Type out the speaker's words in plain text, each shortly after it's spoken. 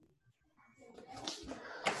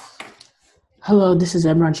Hello, this is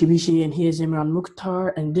Emran Chibishi, and he is Imran Mukhtar,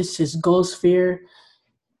 and this is Goalsphere.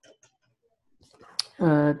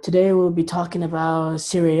 Today we'll be talking about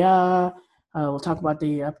Serie A. We'll talk about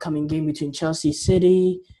the upcoming game between Chelsea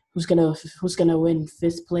City, who's gonna win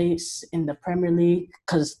fifth place in the Premier League,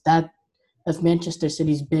 because that if Manchester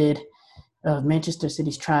City's bid, Manchester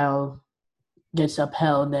City's trial gets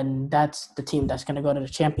upheld, then that's the team that's gonna go to the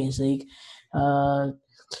Champions League. Uh,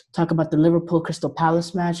 Talk about the Liverpool Crystal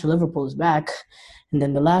Palace match. Liverpool is back. And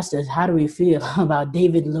then the last is how do we feel about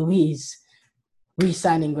David Luiz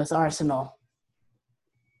re-signing with Arsenal?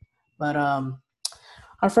 But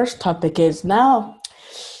our first topic is now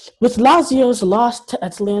with Lazio's loss to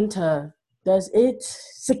Atlanta, does it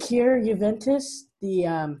secure Juventus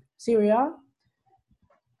the Serie A?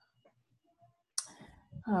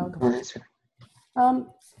 Oh, Um,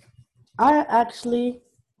 I actually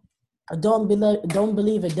don't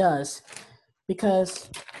believe it does because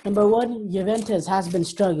number one, Juventus has been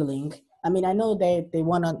struggling. I mean, I know they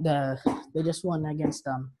won on they just won against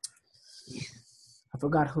I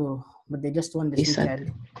forgot who, but they just won this Lisa.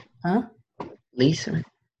 weekend. Huh? Lisa.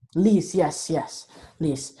 Leeds, yes,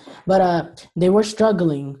 Leeds. But they were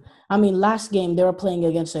struggling. I mean, last game they were playing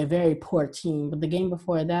against a very poor team, but the game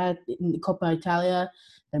before that in the Coppa Italia,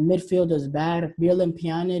 their midfield was bad. Miralem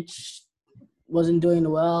Pjanic wasn't doing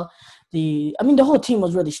well. The whole team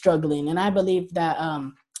was really struggling, and I believe that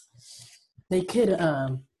they could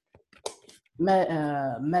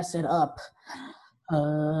mess it up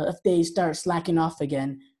if they start slacking off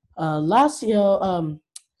again. Lazio,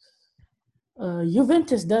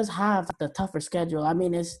 Juventus does have the tougher schedule. I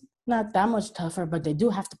mean, it's not that much tougher, but they do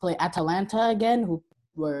have to play Atalanta again,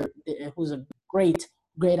 who's a great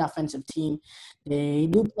offensive team. They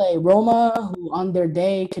do play Roma, who on their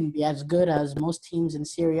day can be as good as most teams in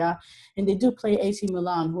Serie A, and they do play AC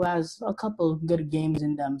Milan, who has a couple good games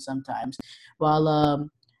in them sometimes. While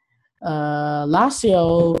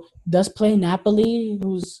Lazio does play Napoli,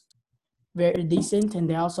 who's very decent, and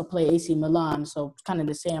they also play AC Milan, so it's kind of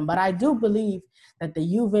the same. But I do believe that the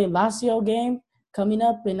Juve Lazio game coming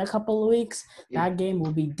up in a couple of weeks, that game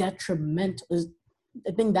will be detrimental.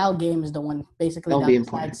 I think that game is the one basically That'll that be decides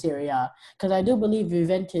important. Serie A, because I do believe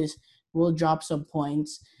Juventus will drop some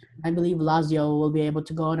points. I believe Lazio will be able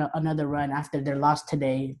to go on another run after their loss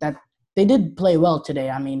today. That they did play well today.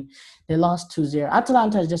 I mean, they lost 2-0.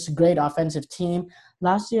 Atalanta is just a great offensive team.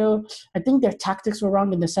 Lazio, I think their tactics were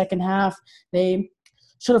wrong in the second half. They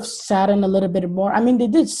should have sat in a little bit more. I mean, they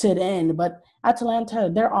did sit in, but Atalanta,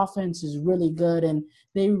 their offense is really good, and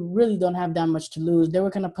they really don't have that much to lose. They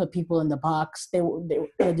were going to put people in the box. They were going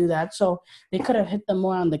to do that. So they could have hit them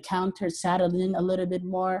more on the counter, sat in a little bit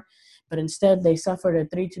more, but instead they suffered a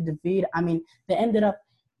 3-2 defeat. I mean, they ended up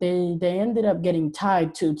getting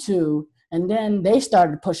tied 2-2, and then they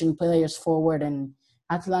started pushing players forward, and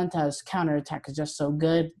Atalanta's counterattack is just so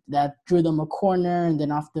good that drew them a corner, and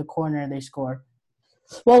then off the corner they scored.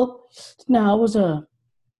 Well, no, it was a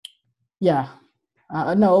yeah,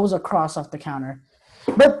 no, it was a cross off the counter.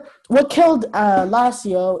 But what killed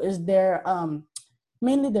Lazio is their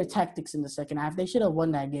mainly their tactics in the second half. They should have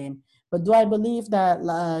won that game. But do I believe that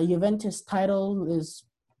Juventus title is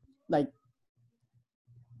like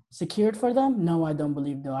secured for them? No, I don't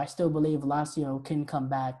believe though. I still believe Lazio can come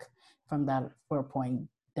back from that 4-point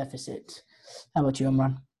deficit. How about you,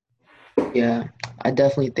 Imran? Yeah, I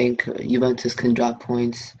definitely think Juventus can drop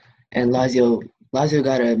points, and Lazio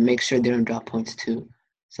gotta make sure they don't drop points too.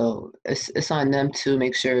 So it's on them to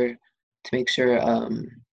make sure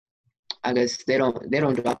I guess they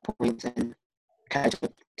don't drop points and catch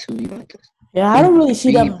up to Juventus. Yeah, I don't really see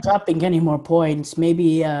Be them dropping any more points.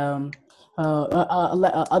 Maybe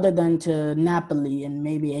other than to Napoli and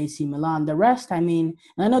maybe AC Milan. The rest, I mean,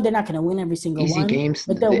 I know they're not going to win every single easy one, games.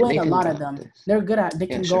 but they'll win They a can lot of drop them. this. They're good at. They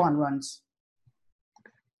Yeah, can go sure. on runs.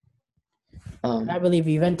 I Um, believe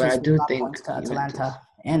but I Juventus will do drop think points to Juventus. Atalanta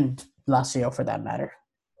and Lazio for that matter.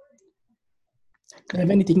 Do you Okay. have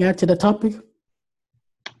anything to add to the topic?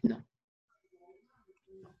 No.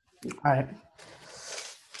 All right.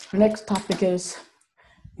 Our next topic is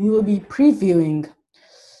we will be previewing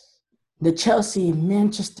the Chelsea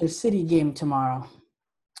Manchester City game tomorrow.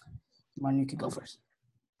 One, you could go first.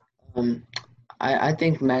 Um, I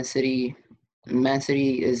think Man City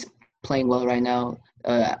is playing well right now.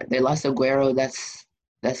 They lost Aguero.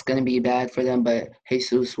 That's gonna be bad for them, but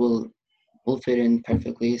Jesus will fit in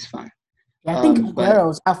perfectly. It's fine. Yeah, I think But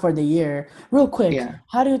Aguero's out for the year. Real quick, yeah,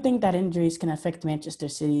 how do you think that injuries can affect Manchester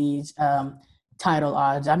City's title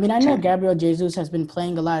odds? I mean, I know champion. Gabriel Jesus has been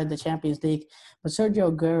playing a lot of the Champions League, but Sergio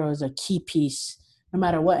Aguero is a key piece, no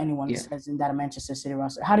matter what anyone Yeah. says in that Manchester City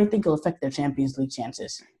roster. How do you think it'll affect their Champions League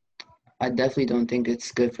chances? I definitely don't think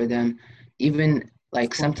it's good for them. Even Of like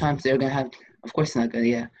course. sometimes they're gonna have, of course, it's not good,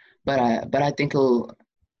 yeah. But I think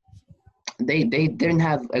they didn't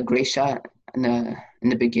have a great shot in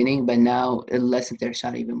the beginning, but now it lessens their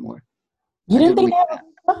shot even more. You I do didn't think they believe have that.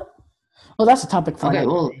 a good shot? Well, that's a topic for Okay, another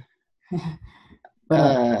well, day.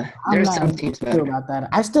 But I'm there's not some teams sure better. about that.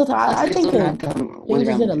 I still, I'll I say think still it not done with changes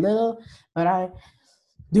Real it a Madrid. little, but I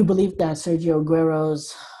do believe that Sergio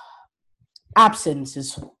Aguero's absence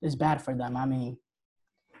is bad for them. I mean,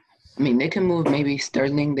 I mean, they can move maybe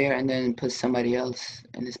Sterling there and then put somebody else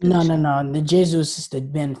in this no, no, position. no. The Jesus is the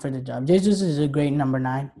man for the job. Jesus is a great number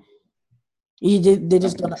nine. They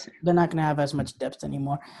just Okay, don't. yes, sir. They're not gonna have as much depth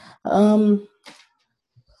anymore. Um.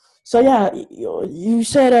 So yeah, you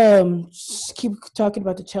said just keep talking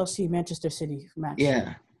about the Chelsea Manchester City match.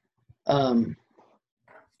 Yeah. Um,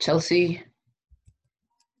 Chelsea.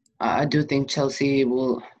 I do think Chelsea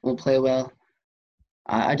will play well.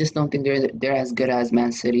 I just don't think they're as good as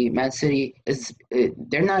Man City. Man City is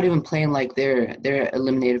they're not even playing like they're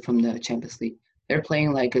eliminated from the Champions League. They're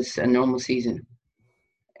playing like it's a normal season,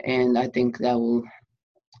 and I think that will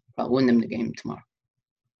win them the game tomorrow.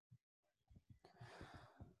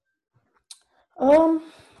 Um,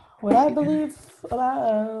 what Yes, I you can. believe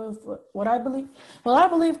about what I believe, well, I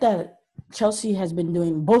believe that Chelsea has been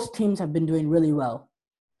doing. Both teams have been doing really well.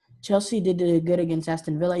 Chelsea did good against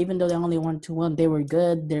Aston Villa, even though they only won 2-1. They were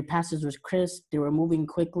good. Their passes was crisp. They were moving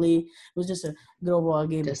quickly. It was just a good overall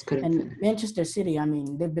game. Just couldn't And finish. Manchester City, I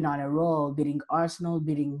mean, they've been on a roll, beating Arsenal,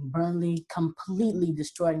 beating Burnley, completely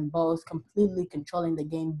destroying both, completely controlling the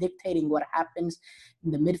game, dictating what happens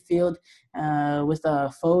in the midfield with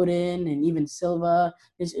Foden and even Silva.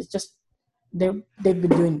 It's just they've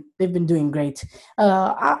been doing great.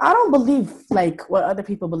 I don't believe like what other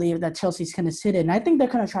people believe that Chelsea's gonna sit in. I think they're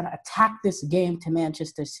gonna try to attack this game to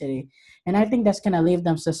Manchester City, and I think that's gonna leave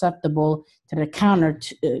them susceptible to the counter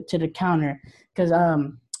because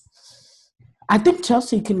I think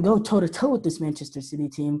Chelsea can go toe to toe with this Manchester City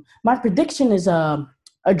team. My prediction is a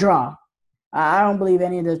draw. I don't believe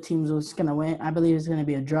any of the teams was gonna win. I believe it's gonna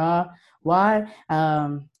be a draw. Why?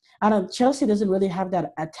 I don't. Chelsea doesn't really have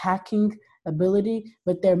that attacking ability,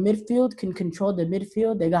 but their midfield can control the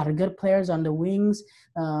midfield. They got good players on the wings.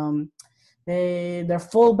 Um, their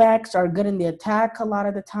fullbacks are good in the attack a lot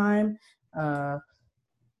of the time. Uh,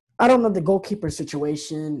 I don't know the goalkeeper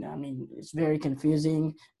situation. I mean, it's very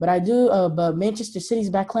confusing. But I do. But Manchester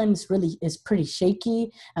City's backline is pretty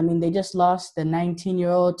shaky. I mean, they just lost the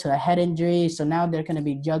 19-year-old to a head injury, so now they're going to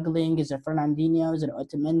be juggling. Is it Fernandinho? Is it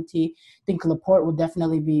Otamendi? I think Laporte will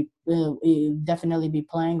definitely be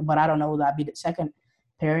playing, but I don't know. Will that be the second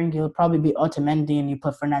pairing? It'll probably be Otamendi, and you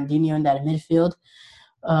put Fernandinho in that midfield.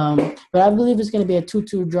 But I believe it's going to be a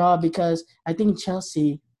 2-2 draw because I think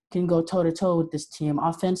Chelsea can go toe to toe with this team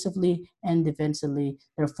offensively and defensively.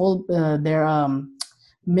 Their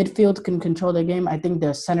midfield can control the game. I think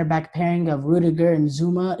the center back pairing of Rudiger and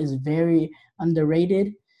Zuma is very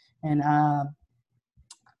underrated, and uh,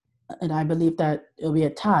 and I believe that it'll be a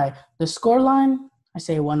tie. The score line, I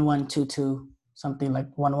say 1-1, 2-2, something like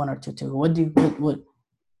 1-1 or 2-2. What do you what?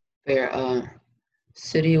 Fair.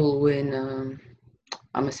 City will win. I'm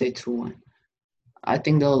gonna say 2-1. I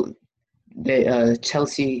think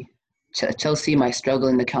Chelsea might struggle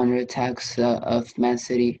in the counterattacks of Man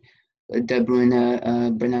City, De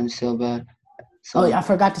Bruyne, Bernardo Silva. Oh, So yeah, I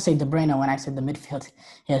forgot to say De Bruyne when I said the midfield.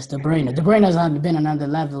 Yes, De Bruyne. De Bruyne has been another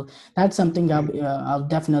level. That's something I'll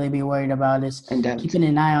definitely be worried about is and Davinson. keeping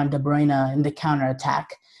an eye on De Bruyne in the counter attack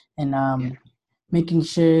and Yeah, making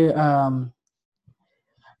sure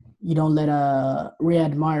you don't let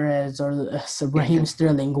Riyad Mahrez or Raheem yeah.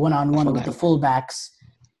 Sterling one on I one with forgot the about that. fullbacks.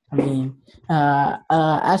 I mean,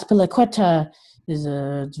 Aspilicueta is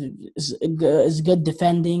a is good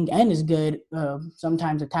defending and is good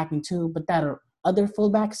sometimes attacking too. But that other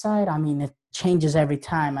fullback side, I mean, it changes every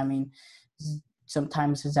time. I mean,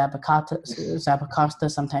 sometimes it's Yes. Zappacosta,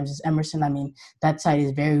 sometimes it's Emerson. I mean, that side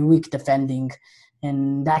is very weak defending.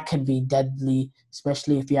 And that could be deadly,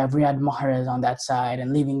 especially if you have Riyad Mahrez on that side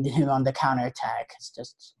and leaving him on the counter attack. It's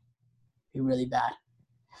just be really bad.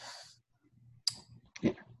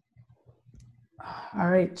 Yeah. All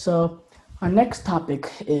right, so our next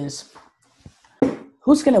topic is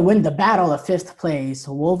who's going to win the battle of fifth place,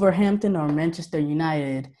 Wolverhampton or Manchester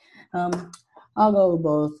United? Um, I'll go with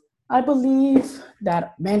both. I believe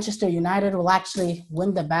that Manchester United will actually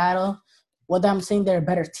win the battle. Whether I'm saying they're a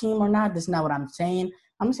better team or not, that's not what I'm saying.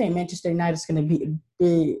 I'm saying Manchester United is going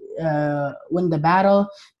to win the battle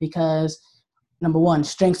because number one,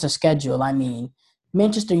 strengths of schedule. I mean,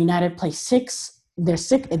 Manchester United play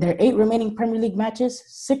their eight remaining Premier League matches.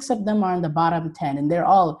 Six of them are in the bottom 10, and they're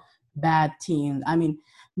all bad teams. I mean,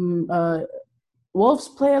 Wolves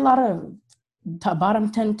play a lot of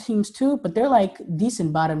bottom 10 teams too, but they're like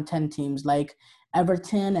decent bottom 10 teams like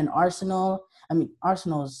Everton and Arsenal. I mean,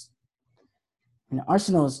 Arsenal's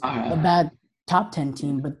a Uh, bad top 10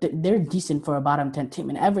 team, but they're decent for a bottom 10 team.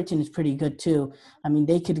 And Everton is pretty good too. I mean,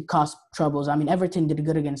 they could cause troubles. I mean, Everton did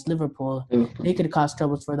good against Liverpool. Liverpool. They could cause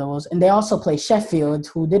troubles for the Wolves. And they also play Sheffield,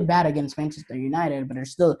 who did bad against Manchester United, but are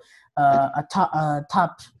still a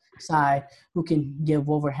top side who can give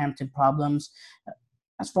Wolverhampton problems.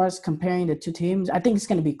 As far as comparing the two teams, I think it's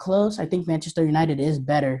going to be close. I think Manchester United is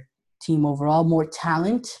better team overall, more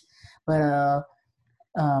talent, but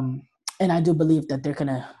um, and I do believe that they're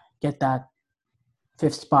gonna get that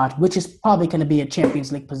fifth spot, which is probably gonna be a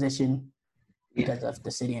Champions League position Yeah, because of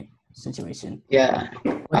the city situation. yeah,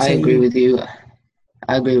 What I say agree you? with you.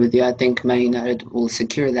 I agree with you. I think Man United will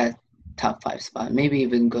secure that top five spot, maybe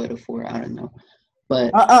even go to four. I don't know,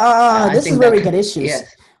 but I This is think where that we could. get issues.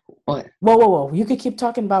 Yes. What? Whoa, whoa, whoa! You could keep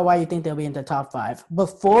talking about why you think they'll be in the top five.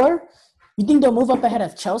 Before, you think they'll move up ahead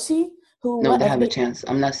of Chelsea? Who, No, what they if have a they chance.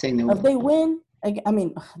 I'm not saying they if will. they win? I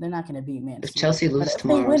mean, they're not going to beat Man If City. Chelsea But loses if they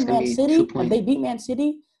tomorrow, it's win gonna Man be two City, if point. they beat Man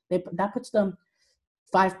City, that puts them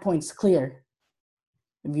 5 points clear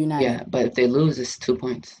of Yeah, United. but if they lose, it's 2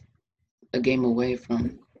 points, a game away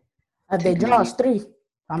from If they taking the draw us lead. three,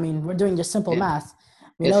 I mean, we're doing just simple Yeah, math.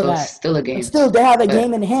 We yeah. know So it's that. still a But game, still, they have a but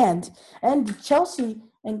game in hand. And Chelsea's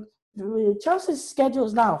schedule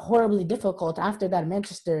is not horribly difficult after that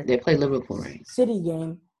Manchester they play Liverpool, right? City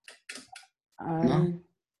game. No.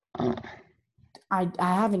 I Uh,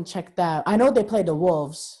 I haven't checked that. I know they play the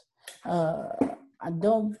Wolves. Uh, I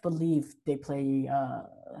don't believe they play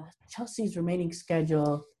Chelsea's remaining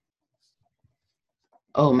schedule.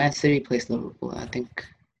 oh, Man City plays Liverpool. I think.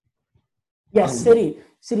 Yes, Oh,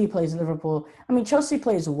 City plays Liverpool. I mean, Chelsea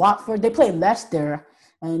plays Watford. They play Leicester,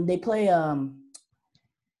 and they play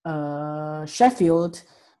Sheffield,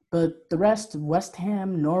 but the rest, West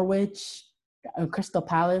Ham, Norwich, Crystal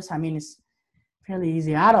Palace. I mean, it's fairly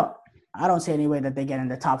easy. I don't see any way that they get in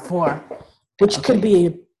the top four, which could okay.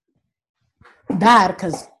 be bad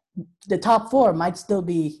because the top four might still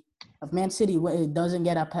be if Man City doesn't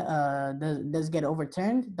get up does get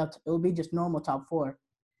overturned. That it will be just normal top four.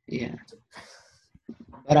 Yeah,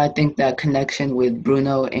 but I think that connection with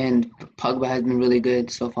Bruno and Pogba has been really good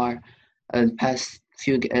so far.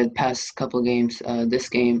 Past couple games. This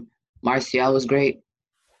game, Martial was great.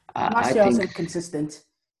 I Martial's think, inconsistent.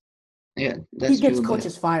 yeah, He that's gets true. But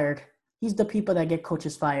coaches fired. He's the people that get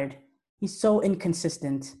coaches fired. He's so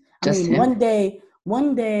inconsistent. I just mean, him.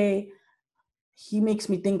 one day he makes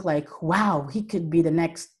me think like, wow, he could be the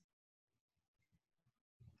next.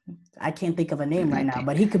 I can't think of a name right I now, think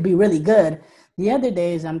but he could be really good. The other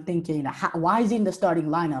days, I'm thinking, why is he in the starting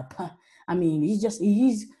lineup? I mean,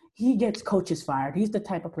 he gets coaches fired. He's the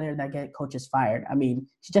type of player that get coaches fired. I mean,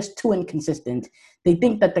 he's just too inconsistent. They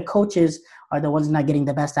think that the coaches are the ones not getting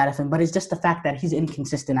the best out of him, but it's just the fact that he's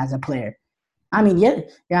inconsistent as a player. I mean, yeah.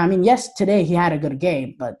 I mean, yes, today he had a good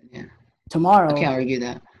game, but yeah, I tomorrow, can't argue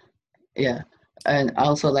that. Yeah, and I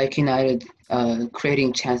also like United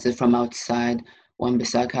creating chances from outside.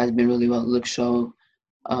 Wan-Bissaka has been really well. Luke Shaw,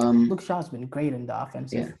 um, Luke Shaw's been great in the yeah,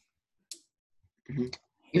 offensive. hmm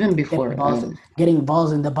even getting before, balls, getting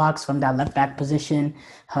balls in the box from that left back position.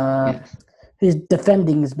 Uh, yes, his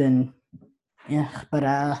defending has been, yeah, but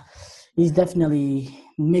he's definitely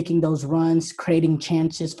making those runs, creating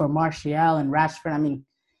chances for Martial and Rashford. I mean,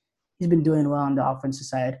 he's been doing well on the offensive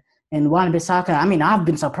side. And Wan Bissaka, I mean, I've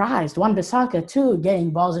been surprised. Wan Bissaka too,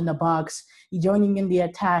 getting balls in the box, joining in the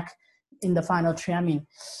attack in the final three. I mean,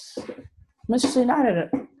 Manchester United,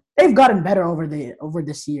 they've gotten better over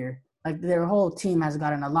this year. Like their whole team has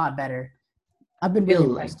gotten a lot better. I've been really feel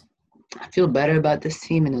like impressed. I feel better about this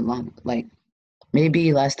team in a long like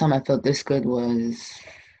maybe last time I felt this good was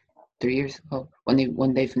 3 years ago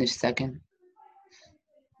when they finished second,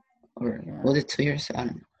 or Yeah, was it 2 years? I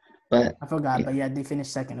don't know, but I forgot, yeah, but yeah, they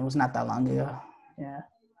finished second. It was not that long ago. Yeah.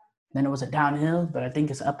 Then it was a downhill, but I think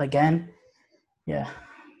it's up again. Yeah.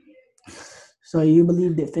 So you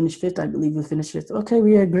believe they finished fifth? I believe we finished fifth. Okay,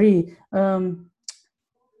 we agree.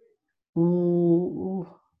 Ooh,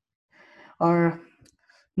 our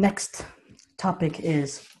next topic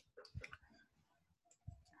is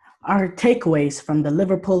our takeaways from the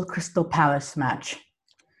Liverpool Crystal Palace match.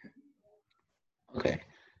 okay.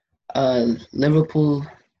 Liverpool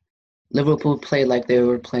played like they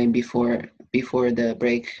were playing before the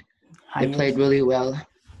break. They played Highest. really well.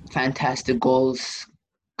 Fantastic goals,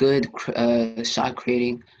 good shot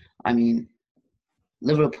creating. I mean,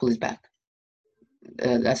 Liverpool is back.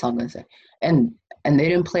 That's all I'm gonna say. And and they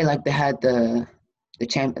didn't play like they had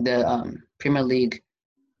the Premier League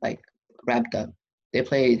like wrapped up. They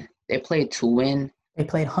played to win. They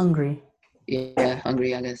played hungry. Yeah,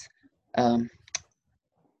 Hungary, I guess. Um,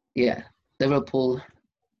 yeah, Liverpool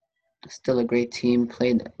still a great team.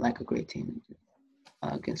 Played like a great team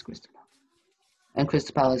against Crystal Palace, and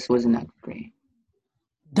Crystal Palace wasn't that great.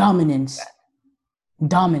 Dominance.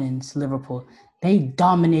 Dominance, Liverpool. They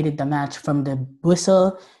dominated the match from the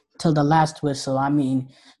whistle till the last whistle. I mean,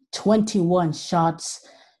 21 shots,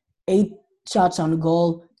 8 shots on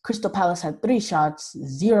goal. Crystal Palace had 3 shots,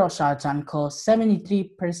 0 shots on goal,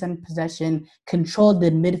 73% possession, controlled the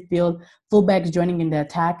midfield, fullbacks joining in the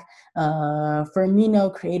attack.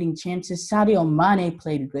 Firmino creating chances. Sadio Mane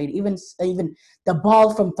played great. Even the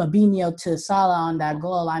ball from Fabinho to Salah on that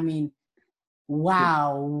goal. I mean,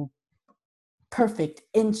 wow, perfect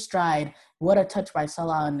in stride. What a touch by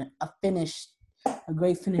Salah and a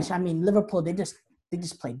great finish. I mean, Liverpool they just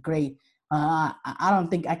played great.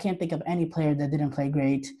 I can't think of any player that didn't play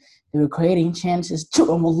great. They were creating chances, a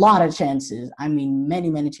lot of chances. I mean,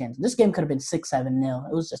 many chances. This game could have been 6-7-0.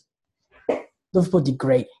 It was just Liverpool did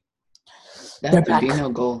great. They're That back,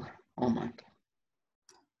 Fabinho goal, oh my god,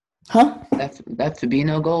 huh? that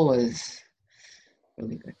Fabinho goal was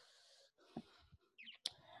really good.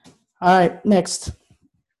 All right, next.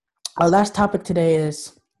 Our last topic today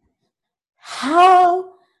is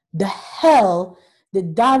how the hell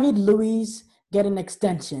did David Luiz get an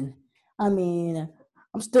extension? I mean,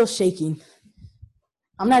 I'm still shaking.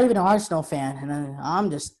 I'm not even an Arsenal fan, and I'm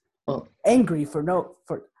just Well, angry for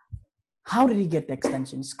how did he get the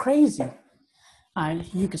extension? It's crazy. All right,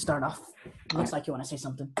 you can start off. It looks like you want to say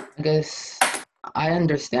something. I guess I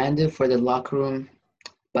understand it for the locker room,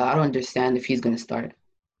 but I don't understand if he's gonna start.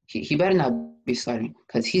 He better not be starting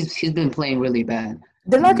because he's been playing really bad.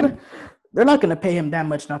 They're I not gonna mean, they're not gonna pay him that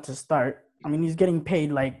much not to start. I mean, he's getting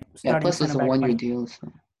paid like yeah. starting Plus, it's center a back 1 year money. deal,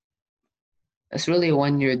 so it's really a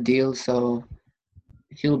 1 year deal. So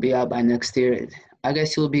he'll be out by next year. I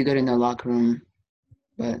guess he'll be good in the locker room,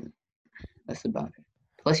 but that's about it.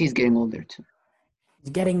 Plus, he's getting older too. He's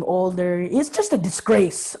getting older. It's just a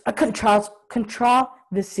disgrace, a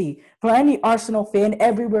controversy for any Arsenal fan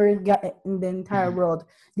everywhere in the entire world.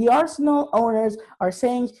 The Arsenal owners are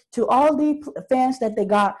saying to all the fans that they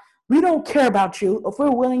got, we don't care about you if we're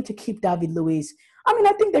willing to keep David Luiz. I mean,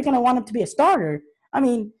 I think they're going to want him to be a starter. I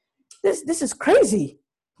mean, this is crazy.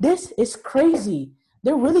 This is crazy.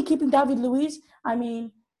 They're really keeping David Luiz. I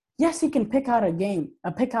mean, yes, he can pick out a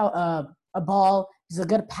ball. He's a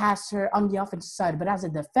good passer on the offensive side, but as a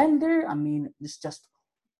defender, I mean, it's just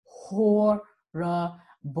horrible.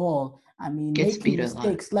 I mean, Gets making beat a lot.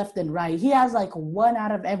 mistakes left and right. He has like 1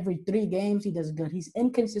 out of every 3 games he does good. He's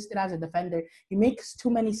inconsistent as a defender. He makes too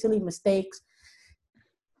many silly mistakes.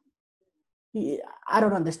 I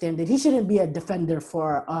don't understand it. He shouldn't be a defender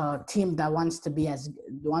for a team that wants to be as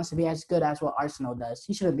good as what Arsenal does.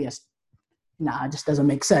 He shouldn't be a. Nah, it just doesn't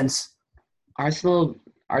make sense. Arsenal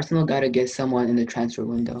Arsenal got to get someone in the transfer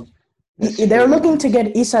window. That's They're really looking to nice.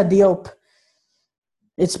 get Issa Diop.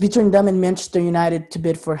 It's between them and Manchester United to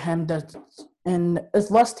bid for him. And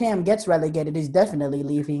if West Ham gets relegated, he's definitely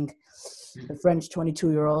leaving. The French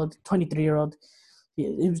 22-year-old, 23-year-old.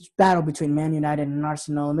 It was battle between Man United and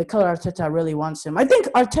Arsenal. And Mikel Arteta really wants him. I think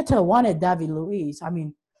Arteta wanted David Luiz. I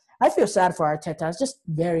mean, I feel sad for Arteta. It's just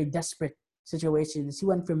very desperate situations. He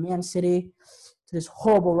went from Man City to this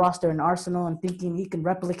horrible roster in Arsenal and thinking he can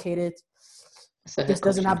replicate it. That's a head Just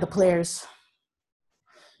doesn't coaching have the job. players.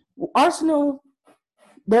 Arsenal,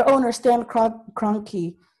 their owner Stan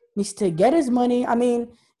Kroenke needs to get his money. I mean,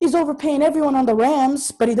 he's overpaying everyone on the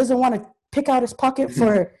Rams, but he doesn't want to pick out his pocket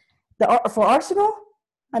for Arsenal.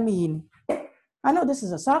 I mean, I know this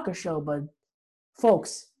is a soccer show, but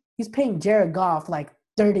folks, he's paying Jared Goff like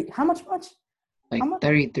 30. How much? How Like much?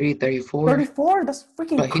 33, 34, 34? That's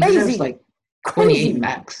freaking but he deserves crazy. like 28 Crazy.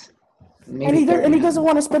 max, And maybe he does, and 30. he I don't doesn't know.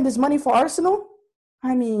 want to spend his money for Arsenal.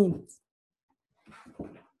 I mean,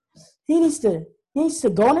 he needs to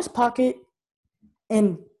go in his pocket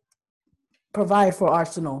and provide for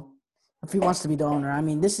Arsenal if he wants to be the owner. I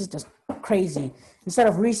mean, this is just crazy. Instead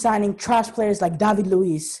of re-signing trash players like David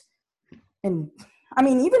Luiz, and I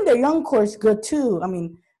mean, even their young core is good too. I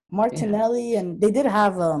mean, Yeah, Martinelli, and they did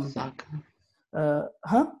have Saka,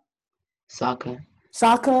 huh Saka.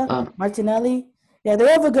 Saka, Um, Martinelli. Yeah, they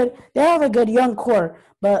have a good young core,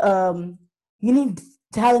 but you need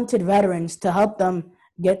talented veterans to help them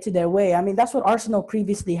get to their way. I mean, that's what Arsenal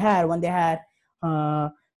previously had when they had uh,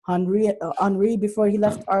 Henry before he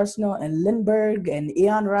left Arsenal, and Lindbergh and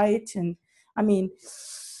Ian Wright, and I mean,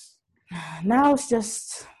 now it's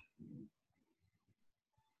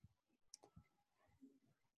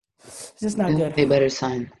It's just I not think good. they better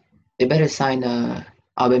sign. They better sign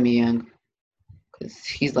Aubameyang because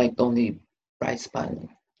he's like the only bright spot.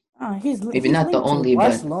 Maybe He's not the linked to only, but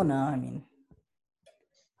Barcelona. I mean,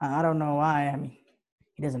 I don't know why. I mean,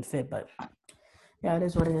 he doesn't fit, but yeah, it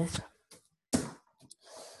is what it is.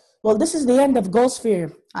 Well, this is the end of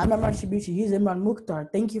Goalsphere. I'm Imran Shibuchi. He's Imran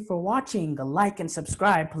Mukhtar. Thank you for watching. Like and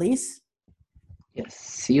subscribe, please. yes.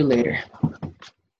 See you later.